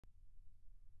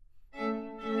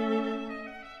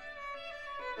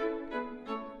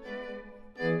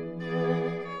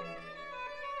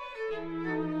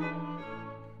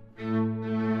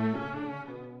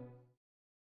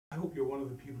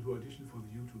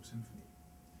YouTube Symphony.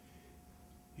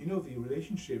 You know, the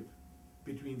relationship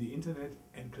between the internet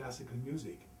and classical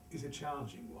music is a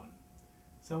challenging one.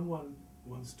 Someone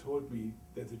once told me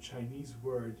that the Chinese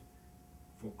word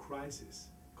for crisis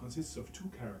consists of two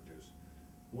characters,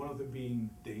 one of them being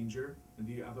danger and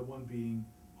the other one being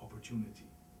opportunity.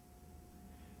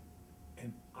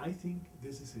 And I think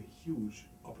this is a huge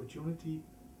opportunity,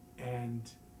 and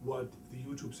what the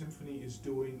YouTube Symphony is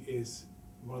doing is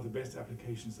one of the best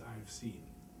applications I have seen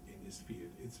in this field.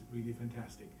 It's really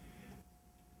fantastic.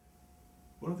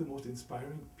 One of the most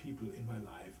inspiring people in my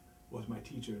life was my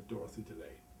teacher, Dorothy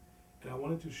DeLay. And I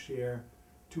wanted to share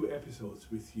two episodes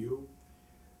with you.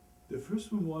 The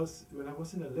first one was when I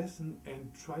was in a lesson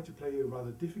and tried to play a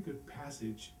rather difficult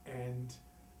passage, and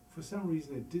for some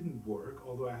reason it didn't work,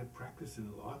 although I had practiced it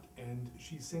a lot, and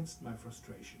she sensed my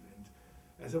frustration. And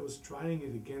as I was trying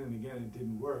it again and again and it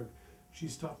didn't work, she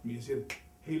stopped me and said,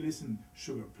 "Hey, listen,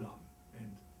 Sugar Plum."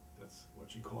 And that's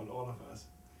what she called all of us.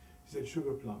 She said,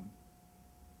 "Sugar Plum,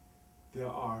 there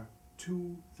are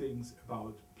two things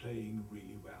about playing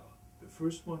really well. The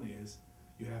first one is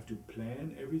you have to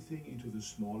plan everything into the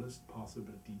smallest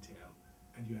possible detail,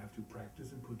 and you have to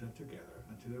practice and put that together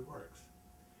until it works.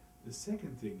 The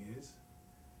second thing is,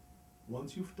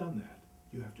 once you've done that,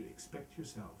 you have to expect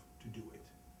yourself to do it."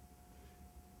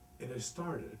 And I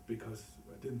started because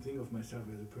I didn't think of myself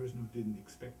as a person who didn't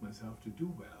expect myself to do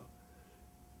well.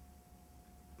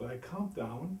 But I calmed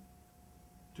down,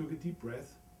 took a deep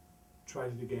breath,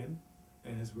 tried it again,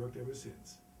 and has worked ever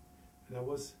since. And that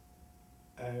was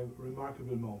a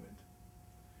remarkable moment.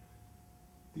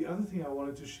 The other thing I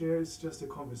wanted to share is just a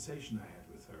conversation I had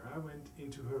with her. I went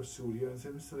into her studio and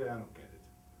said, "Mr. Lay, I don't get it.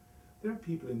 There are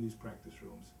people in these practice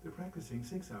rooms. They're practicing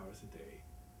 6 hours a day.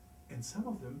 And some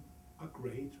of them are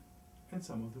great and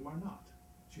some of them are not."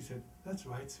 She said, "That's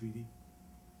right, sweetie."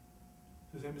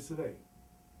 So I said, "Mr. Lay,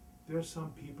 there are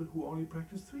some people who only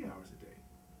practice 3 hours a day.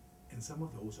 And some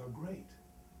of those are great.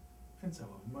 And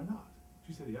some of them are not."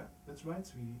 She said, "Yeah, that's right,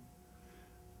 sweetie."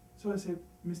 So I said,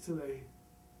 "Mr. Lay,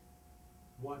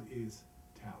 what is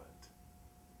talent?"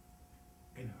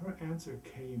 And her answer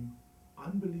came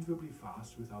unbelievably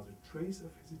fast, without a trace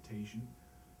of hesitation,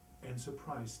 and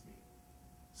surprised me.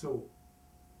 So,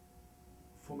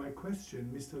 for my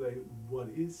question, "Mr. Lay, what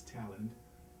is talent?"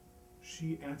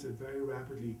 she answered very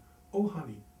rapidly, "Oh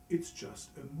honey, it's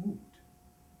just a mood."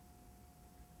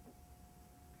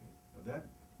 Okay. Now that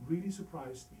really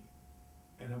surprised me.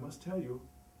 And I must tell you,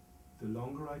 the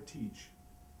longer I teach,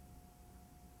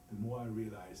 the more I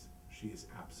realize she is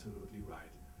absolutely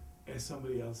right. As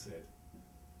somebody else said,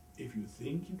 if you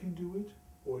think you can do it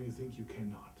or you think you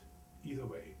cannot, either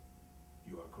way,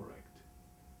 you are correct.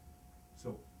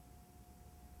 So,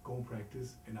 go and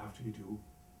practice, and after you do,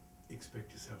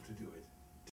 expect yourself to do it.